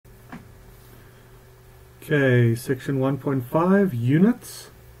Okay, section 1.5,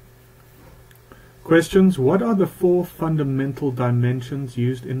 units. Questions: what are the four fundamental dimensions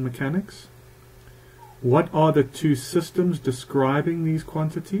used in mechanics? What are the two systems describing these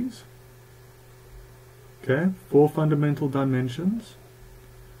quantities? Okay, four fundamental dimensions.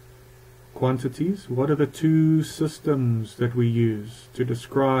 Quantities. What are the two systems that we use to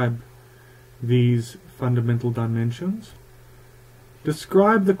describe these fundamental dimensions?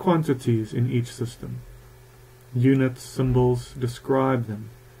 Describe the quantities in each system. Units, symbols, describe them.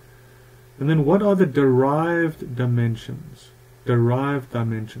 And then what are the derived dimensions? Derived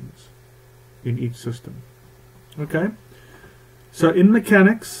dimensions in each system. Okay? So in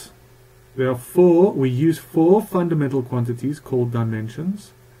mechanics, we use four fundamental quantities called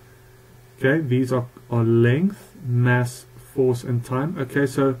dimensions. Okay, these are length, mass, force, and time. Okay,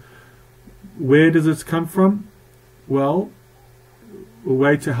 so where does this come from? Well, a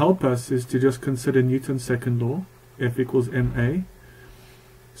way to help us is to just consider Newton's second law, F equals ma.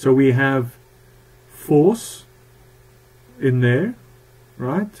 So we have force in there,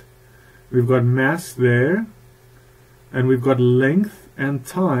 right? We've got mass there, and we've got length and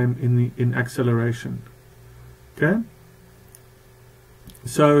time in acceleration. Okay?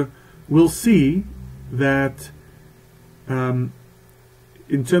 So we'll see that in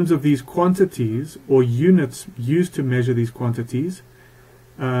terms of these quantities or units used to measure these quantities,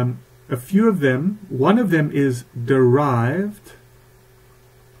 a few of them, one of them is derived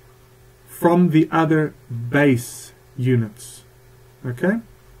from the other base units. Okay?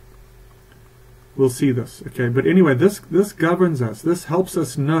 We'll see this. Okay, but anyway, this governs us. This helps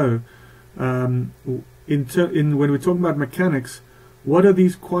us know when we're talking about mechanics, what are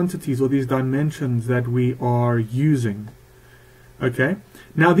these quantities or these dimensions that we are using? Okay,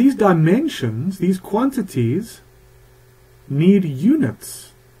 now these dimensions, these quantities, need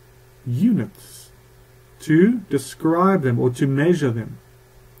units to describe them or to measure them.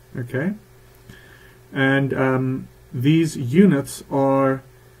 Okay, and these units are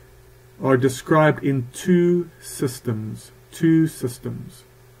described in two systems.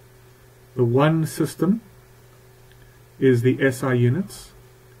 The one system is the SI units,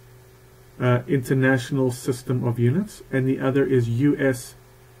 International System of Units, and the other is US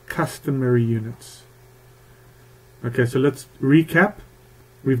Customary Units. Okay, so let's recap.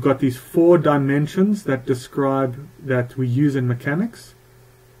 We've got these four dimensions that we use in mechanics: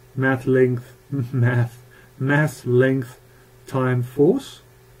 mass, length, time, force.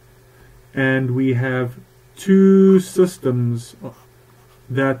 And we have two systems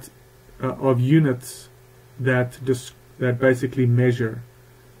of units that basically measure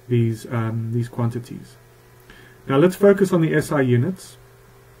these quantities. Now let's focus on the SI units.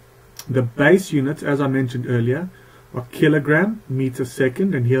 The base units, as I mentioned earlier, are kilogram, meter,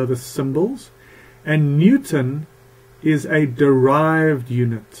 second, and here are the symbols. And Newton is a derived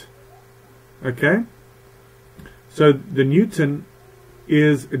unit. Okay? So the Newton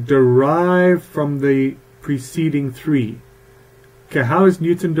is derived from the preceding three. Okay, how is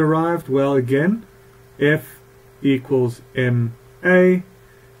Newton derived? Well, again, F equals ma,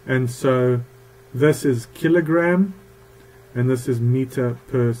 and so this is kilogram, and this is meter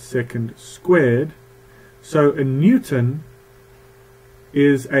per second squared. So a Newton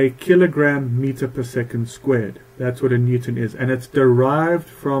is a kilogram meter per second squared. That's what a Newton is, and it's derived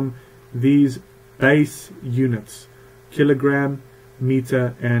from these base units: kilogram,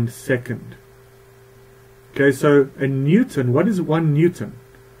 meter, and second. Okay, so a Newton, what is 1 Newton?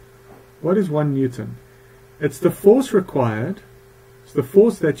 What is 1 Newton? It's the force required, it's the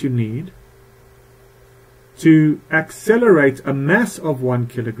force that you need to accelerate a mass of 1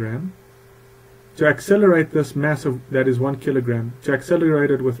 kilogram, to accelerate this mass that is 1 kilogram, to accelerate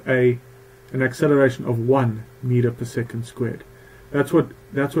it with an acceleration of 1 meter per second squared. That's what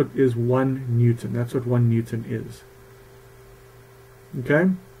is 1 Newton. That's what 1 Newton is. Okay?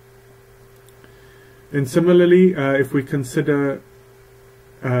 And similarly, if we consider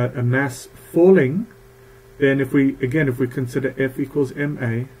a mass falling, then if we consider F equals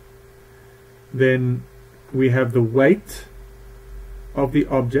ma, then we have the weight of the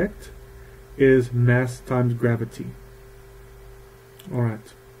object is mass times gravity.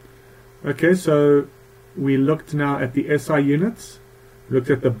 Alright. Okay, so we looked now at the SI units, looked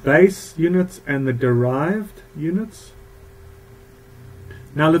at the base units and the derived units.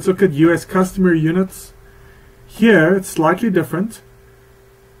 Now let's look at US Customary Units. Here it's slightly different.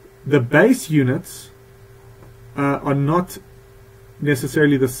 The base units are not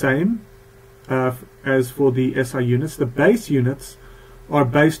necessarily the same as for the SI units. The base units are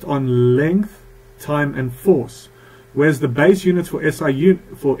based on length, time, and force, whereas the base units for SI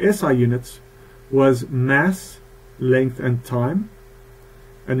units was mass, length and time,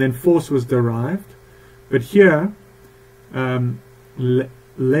 and then force was derived. But here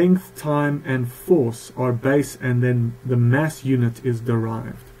length, time and force are base, and then the mass unit is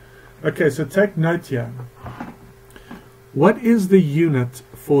derived. Okay, so take note here. What is the unit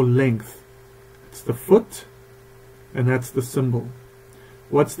for length? It's the foot, and that's the symbol.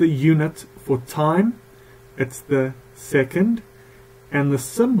 What's the unit for time? It's the second, and the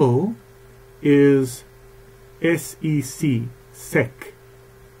symbol is SEC, sec.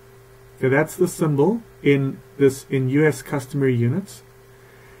 So that's the symbol in US Customary units.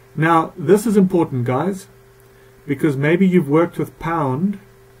 Now this is important, guys, because maybe you've worked with pound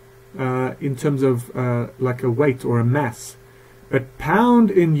in terms of like a weight or a mass, but pound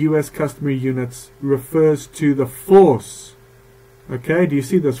in US Customary units refers to the force. Okay, do you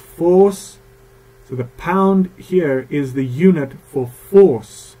see this force? So the pound here is the unit for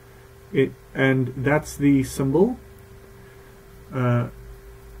force, and that's the symbol.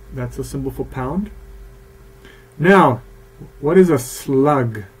 That's a symbol for pound. Now, what is a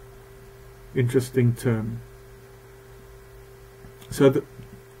slug? Interesting term. So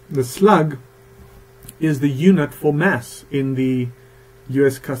the slug is the unit for mass in the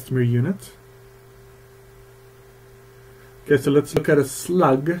US Customary unit. Okay, so let's look at a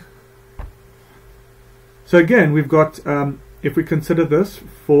slug. So again, we've got, if we consider this,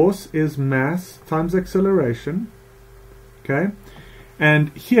 force is mass times acceleration. Okay, and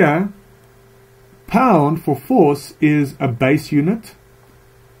here, pound for force is a base unit.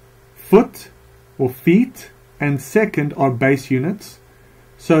 Foot or feet and second are base units.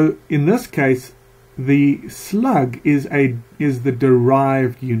 So in this case, the slug is the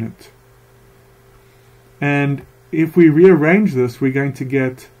derived unit. And if we rearrange this, we're going to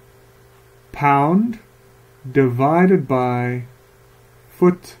get pound divided by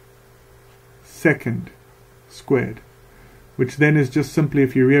foot second squared, which then is just simply,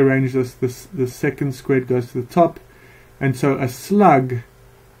 if you rearrange this, the second squared goes to the top, and so a slug,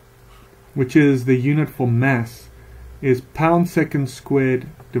 which is the unit for mass, is pound second squared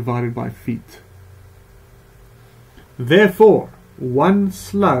divided by feet. Therefore, one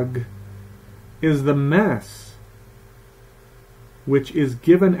slug is the mass which is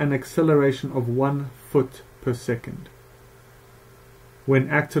given an acceleration of 1 foot per second when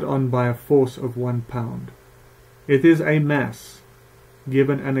acted on by a force of 1 pound. It is a mass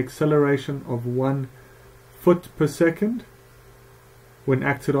given an acceleration of 1 foot per second when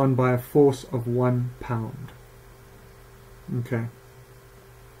acted on by a force of 1 pound. Okay.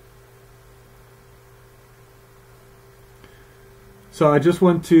 So I just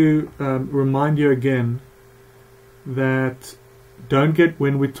want to remind you again that don't get,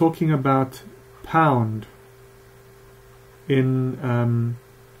 when we're talking about pound in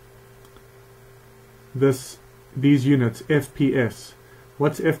these units, FPS.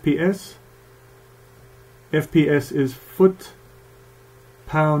 What's FPS? FPS is foot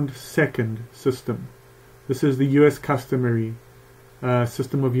pound second system. This is the US Customary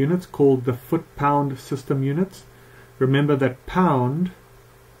system of units called the foot-pound system units. Remember that pound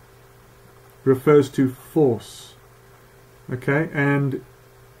refers to force. Okay, and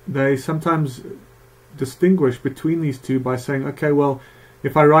they sometimes distinguish between these two by saying, okay, well,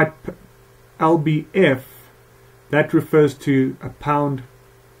 if I write LBF, that refers to a pound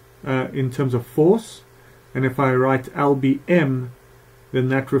in terms of force, and if I write LBM, then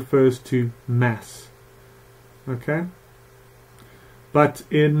that refers to mass. Okay, but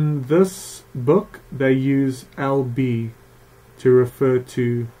in this book they use LB to refer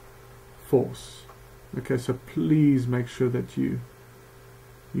to force. Okay, so please make sure that you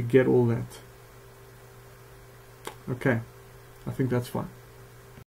get all that. Okay, I think that's fine.